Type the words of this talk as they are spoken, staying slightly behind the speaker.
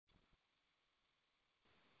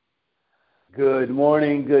Good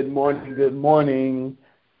morning, good morning, good morning.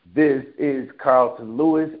 This is Carlton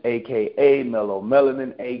Lewis, a.k.a. Mellow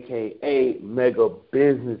Melanin, a.k.a. Mega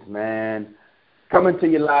Businessman, coming to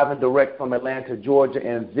you live and direct from Atlanta, Georgia,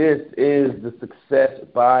 and this is the Success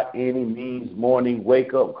by Any Means Morning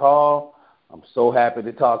Wake-Up Call. I'm so happy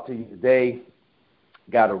to talk to you today.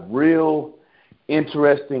 Got a real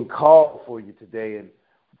interesting call for you today, and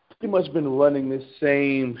pretty much been running this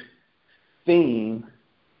same theme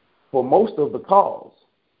for most of the calls,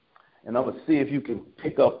 and I'm going to see if you can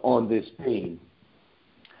pick up on this theme.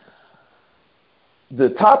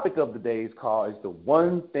 The topic of today's call is the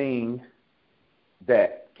one thing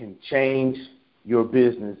that can change your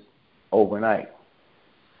business overnight.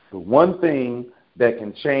 The one thing that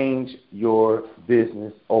can change your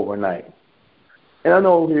business overnight. And I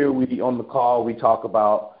know here on the call we talk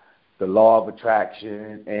about the law of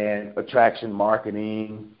attraction and attraction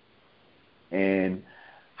marketing and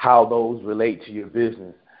how those relate to your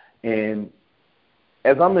business. And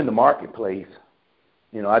as I'm in the marketplace,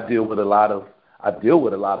 I deal with a lot of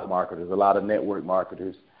marketers, a lot of network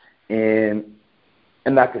marketers, and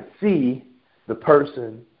I could see the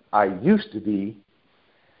person I used to be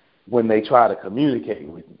when they try to communicate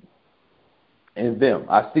with me. And them,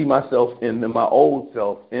 I see myself in my old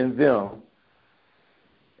self in them,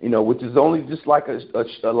 which is only just like a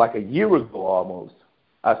year ago almost.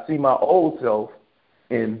 I see my old self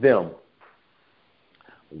in them.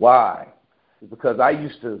 Why? Because I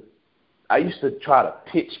used to try to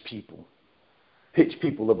pitch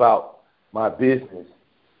people about my business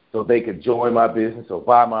so they could join my business or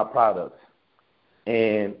buy my products.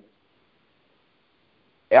 And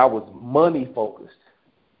I was money focused,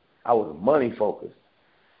 and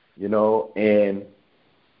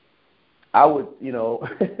I would,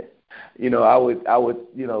 I would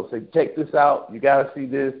say, check this out. You got to see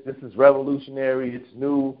this. This is revolutionary. It's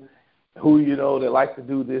new. Who that likes to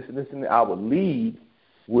do this and this and that. I would lead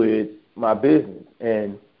with my business,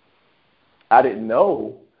 and I didn't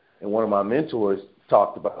know. And one of my mentors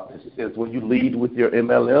talked about this. He says, when you lead with your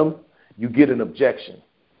MLM, you get an objection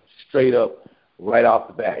straight up, right off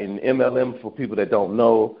the bat. And MLM, for people that don't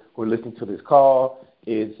know who are listening to this call,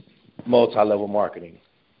 is multi-level marketing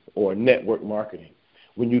or network marketing.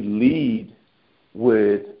 When you lead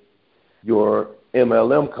with your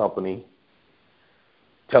MLM company,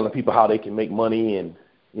 telling people how they can make money and,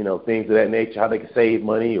 things of that nature, how they can save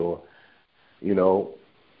money, or, you're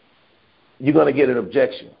going to get an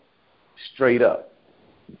objection straight up.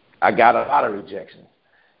 I got a lot of rejections.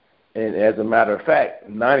 And as a matter of fact,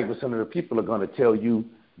 90% of the people are going to tell you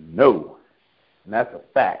no. And that's a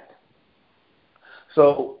fact.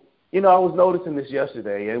 So, I was noticing this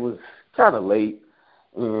yesterday. It was kind of late,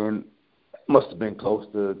 and it must have been close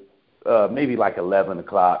to maybe like 11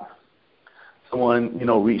 o'clock. Someone,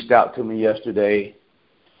 reached out to me yesterday,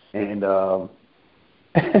 and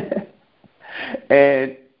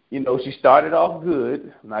and she started off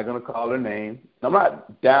good. I'm not going to call her name. I'm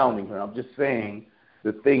not downing her. I'm just saying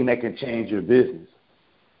the thing that can change your business.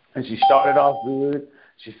 And she started off good.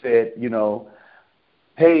 She said,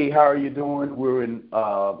 hey, how are you doing? We're in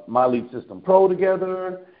My Lead System Pro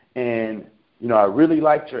together, and I really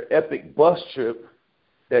liked your epic bus trip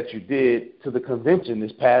that you did to the convention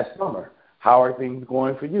this past summer. How are things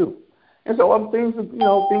going for you? And so things are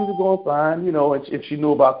going fine. And if she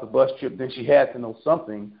knew about the bus trip, then she had to know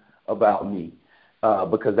something about me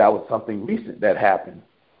because that was something recent that happened.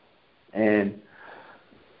 And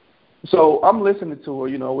so I'm listening to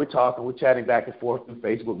her. We're talking, we're chatting back and forth through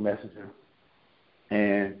Facebook Messenger.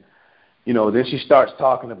 And, then she starts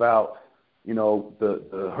talking about,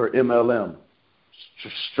 her MLM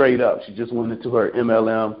straight up. She just went into her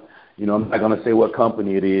MLM. I'm not going to say what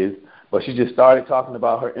company it is, but she just started talking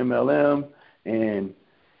about her MLM and,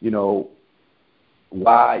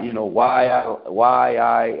 why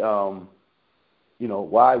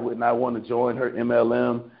wouldn't I want to join her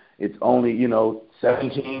MLM? It's only,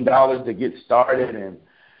 $17 to get started and,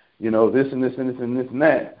 this and this and this and this and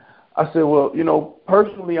that. I said, well,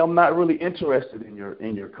 personally, I'm not really interested in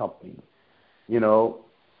your company.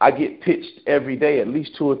 I get pitched every day, at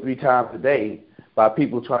least 2 or 3 times a day, by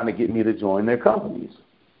people trying to get me to join their companies.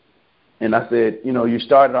 And I said, you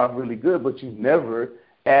started off really good, but you never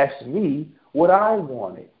asked me what I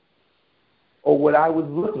wanted or what I was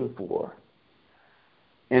looking for.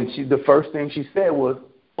 And the first thing she said was,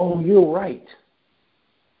 oh, you're right.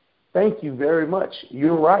 Thank you very much.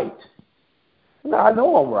 You're right. Now, I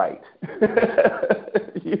know I'm right.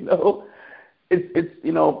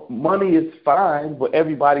 It's money is fine, but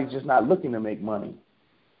everybody's just not looking to make money.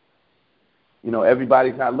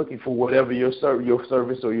 Everybody's not looking for whatever your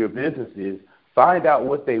service or your business is. Find out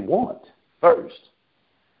what they want first.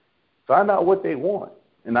 Find out what they want.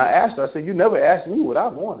 And I asked her, I said, you never asked me what I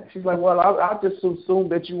wanted. She's like, well, I just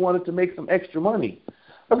assumed that you wanted to make some extra money.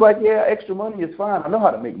 I was like, yeah, extra money is fine. I know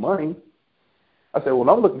how to make money. I said, what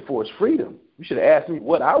I'm looking for is freedom. You should have asked me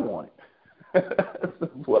what I wanted.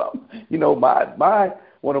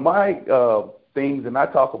 One of my things, and I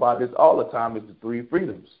talk about this all the time, is the 3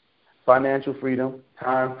 freedoms: financial freedom,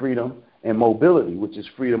 time freedom, and mobility, which is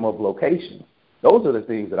freedom of location. Those are the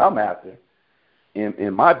things that I'm after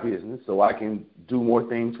in my business, so I can do more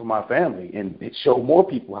things for my family and show more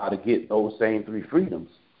people how to get those same 3 freedoms.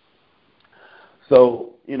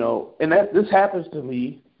 So, and this happens to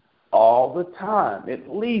me all the time,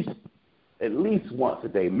 at least once a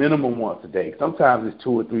day, minimum once a day. Sometimes it's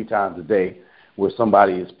 2 or 3 times a day where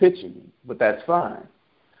somebody is pitching me, but that's fine.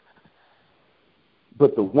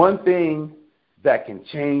 But the one thing that can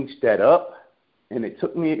change that up, and it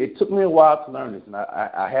took me a while to learn this, and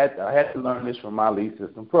I had to learn this from my Lead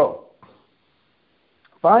System Pro.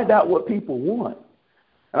 Find out what people want.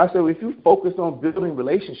 And I said, well, if you focus on building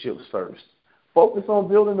relationships first, focus on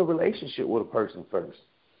building a relationship with a person first.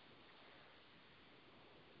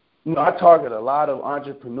 I target a lot of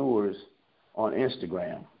entrepreneurs on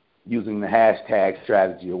Instagram using the hashtag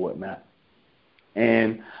strategy or whatnot.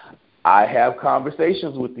 And I have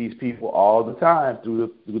conversations with these people all the time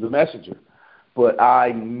through the messenger. But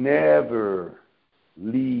I never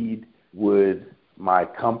lead with my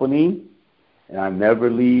company, and I never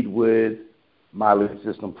lead with my Lead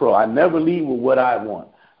System Pro. I never lead with what I want.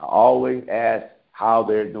 I always ask how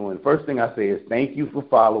they're doing. First thing I say is thank you for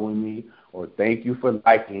following me, or thank you for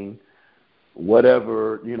liking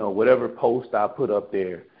whatever post I put up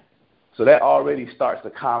there. So that already starts the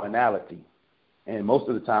commonality. And most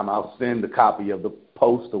of the time I'll send a copy of the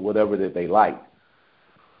post or whatever that they like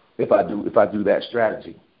if I do that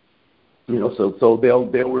strategy. So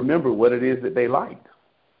they'll remember what it is that they liked.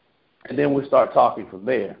 And then we'll start talking from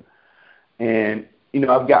there. And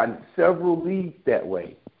I've gotten several leads that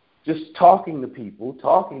way. Just talking to people.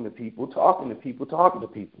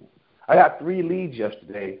 I got 3 leads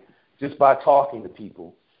yesterday just by talking to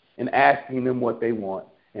people and asking them what they want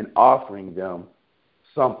and offering them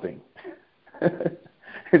something.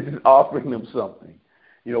 Just offering them something.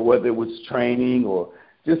 Whether it was training or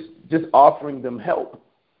just offering them help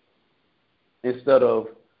instead of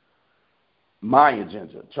my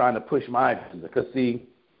agenda, trying to push my agenda. Because, see,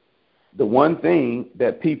 the one thing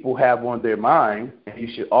that people have on their mind, and you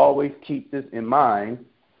should always keep this in mind,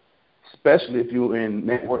 especially if you're in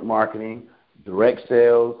network marketing, direct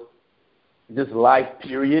sales, just life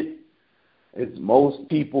period, is most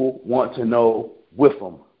people want to know with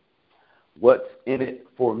them, what's in it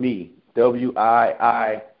for me?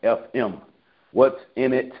 WIIFM. What's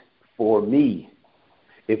in it for me?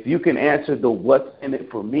 If you can answer the what's in it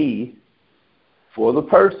for me for the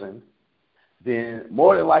person, then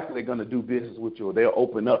more than likely they're going to do business with you, or they'll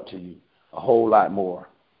open up to you a whole lot more.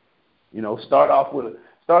 Start off with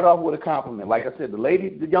a compliment. Like I said,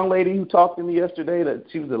 the young lady who talked to me yesterday, that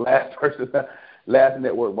she was the last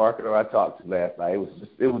network marketer I talked to last night.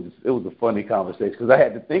 It was a funny conversation because I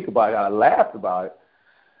had to think about it. I laughed about it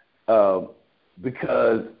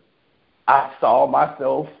because I saw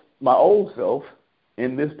myself, my old self,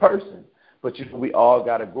 in this person. But we all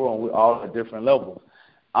got to grow, and we're all at different levels.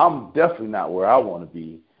 I'm definitely not where I want to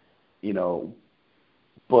be,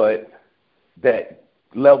 but that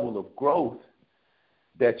level of growth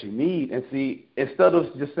that you need. And see, instead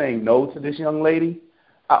of just saying no to this young lady,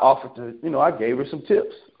 I offered to, I gave her some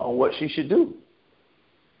tips on what she should do.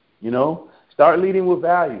 Start leading with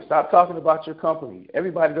value. Stop talking about your company.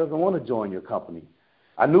 Everybody doesn't want to join your company.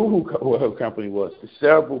 I knew who her company was.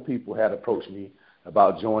 Several people had approached me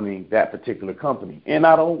about joining that particular company, and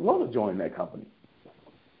I don't want to join that company.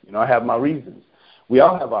 I have my reasons. We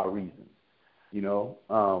all have our reasons,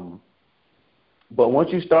 but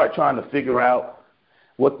once you start trying to figure out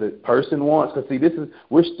what the person wants, because see,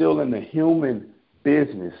 we're still in the human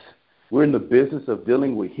business. We're in the business of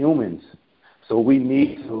dealing with humans, so we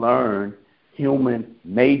need to learn human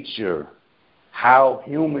nature, how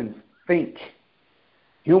humans think.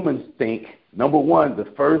 Humans think, number one,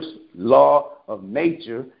 the first law of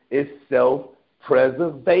nature is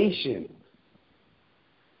self-preservation.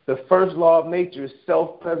 The first law of nature is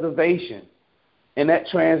self-preservation, and that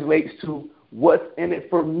translates to what's in it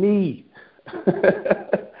for me.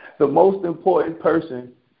 The most important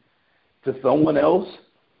person to someone else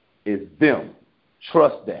is them.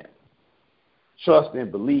 Trust that. Trust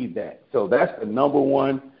and believe that. So that's the number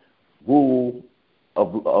one rule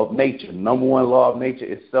of nature. Number one law of nature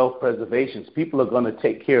is self-preservation. People are going to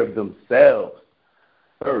take care of themselves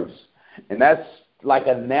first. And that's like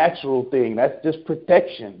a natural thing. That's just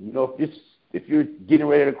protection. You know, if you're getting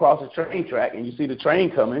ready to cross a train track and you see the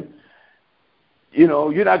train coming, you know,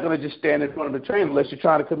 you're not going to just stand in front of the train unless you're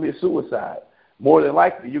trying to commit suicide. More than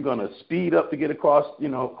likely, you're going to speed up to get across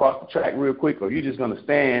the track real quick, or you're just going to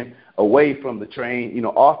stand away from the train, you know,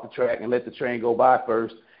 off the track and let the train go by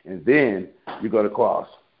first, and then you're going to cross.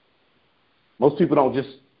 Most people don't just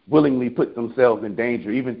willingly put themselves in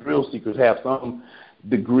danger. Even thrill seekers have some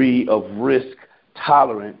degree of risk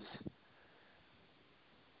tolerance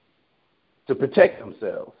to protect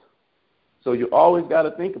themselves. So you always got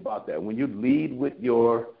to think about that. When you lead with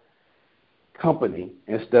your company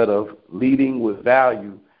instead of leading with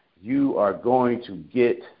value, you are going to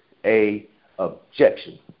get a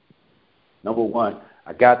objection. Number one,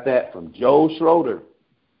 I got that from Joe Schroeder.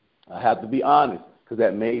 I have to be honest, because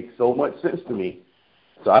that made so much sense to me.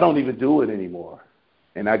 So I don't even do it anymore.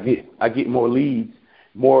 And I get more leads,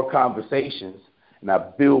 more conversations, and I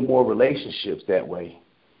build more relationships that way.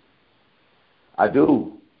 I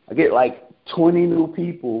do. I get like 20 new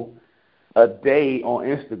people a day on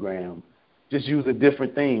Instagram just using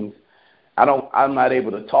different things. I'm not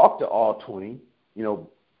able to talk to all 20, you know,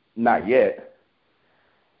 not yet.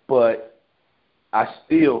 But I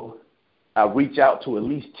reach out to at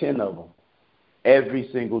least 10 of them every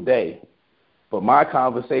single day. But my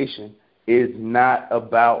conversation is not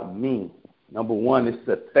about me. Number one is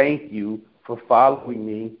to thank you for following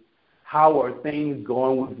me. How are things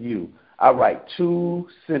going with you? I write 2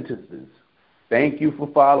 sentences. Thank you for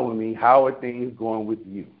following me. How are things going with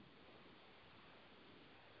you?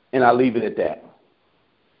 And I leave it at that.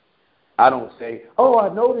 I don't say, oh,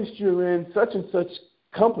 I noticed you're in such and such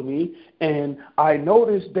company, and I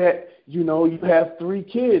noticed that, you know, you have 3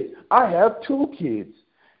 kids. I have 2 kids.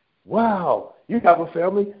 Wow, you have a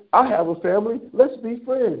family. I have a family. Let's be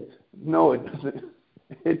friends. No, it doesn't.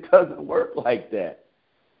 It doesn't work like that.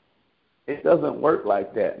 It doesn't work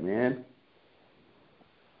like that, man.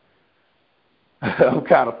 I'm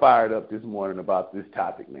kind of fired up this morning about this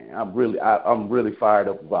topic, man. I'm really fired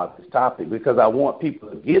up about this topic because I want people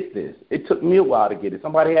to get this. It took me a while to get it.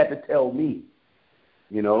 Somebody had to tell me,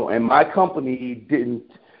 you know, and my company didn't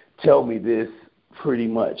tell me this pretty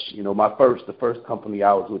much. You know, the first company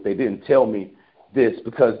I was with, they didn't tell me this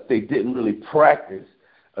because they didn't really practice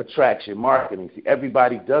attraction marketing. See,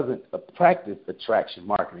 everybody doesn't practice attraction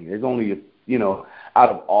marketing. There's only you know, out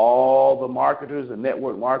of all the marketers and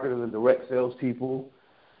network marketers and direct sales people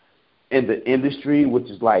in the industry, which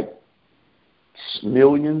is like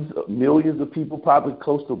millions of people, probably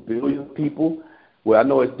close to a billion of people. Well, I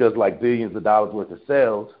know it does like billions of dollars worth of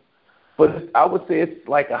sales, but I would say it's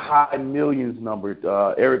like a high millions number.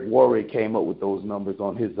 Eric Worre came up with those numbers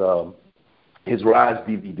on his Rise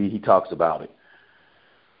DVD. He talks about it.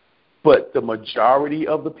 But the majority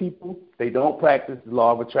of the people, they don't practice the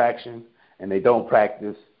law of attraction, and they don't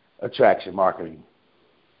practice attraction marketing.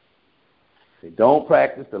 They don't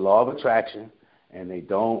practice the law of attraction, and they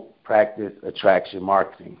don't practice attraction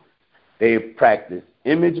marketing. They practice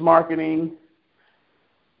image marketing,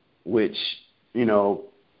 which, you know,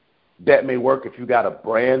 that may work if you got a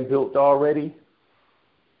brand built already,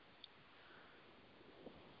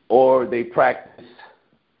 or they practice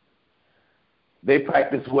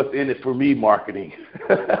what's in it for me marketing.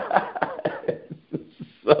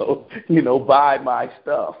 So, you know, buy my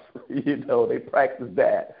stuff. You know, they practice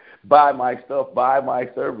that. Buy my stuff, buy my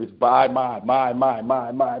service, buy my.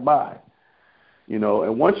 You know,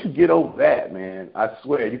 and once you get over that, man, I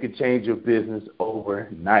swear you can change your business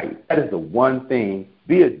overnight. That is the one thing.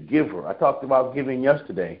 Be a giver. I talked about giving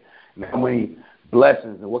yesterday and how many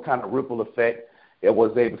blessings and what kind of ripple effect it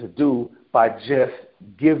was able to do by just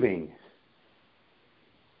giving.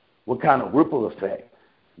 What kind of ripple effect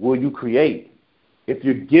will you create if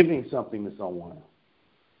you're giving something to someone?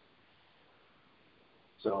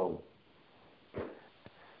 So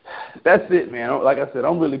that's it, man. Like I said,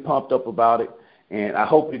 I'm really pumped up about it, and I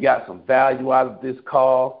hope you got some value out of this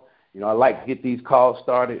call. You know, I like to get these calls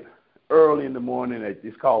started early in the morning.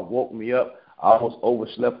 This call woke me up. I almost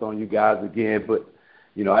overslept on you guys again, but,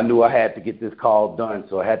 you know, I knew I had to get this call done,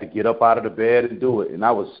 so I had to get up out of the bed and do it. And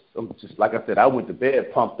I'm just, like I said, I went to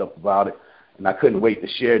bed pumped up about it, and I couldn't wait to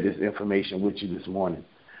share this information with you this morning.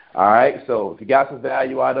 All right, so if you got some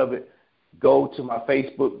value out of it, go to my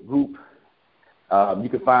Facebook group. You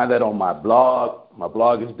can find that on my blog. My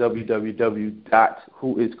blog is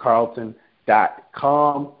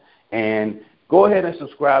www.whoiscarlton.com. And go ahead and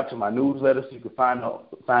subscribe to my newsletter so you can find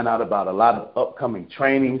out about a lot of upcoming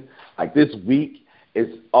trainings. Like this week,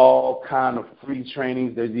 it's all kind of free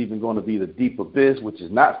trainings. There's even going to be the Deep Abyss, which is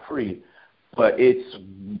not free, but it's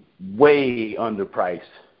way underpriced.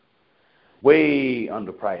 way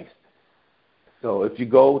underpriced. So if you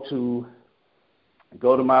go to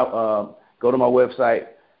my website,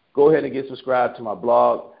 go ahead and get subscribed to my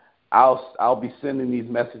blog. I'll be sending these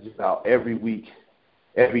messages out every week,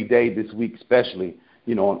 every day this week especially,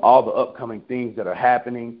 on all the upcoming things that are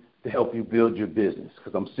happening to help you build your business,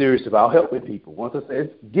 because I'm serious about helping people. Once I say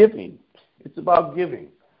it's giving, it's about giving.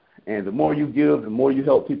 And the more you give, the more you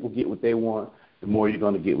help people get what they want, the more you're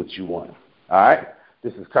going to get what you want. All right?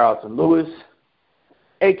 This is Carlton Lewis,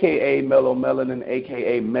 a.k.a. Mellow Melanin,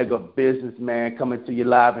 a.k.a. Mega Businessman, coming to you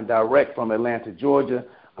live and direct from Atlanta, Georgia.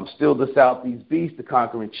 I'm still the Southeast Beast, the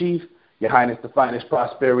Conquering Chief, Your Highness, the Finest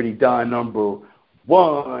Prosperity Don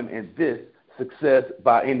 #1, and this Success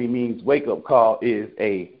by Any Means wake-up call is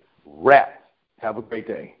a wrap. Have a great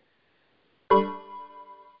day.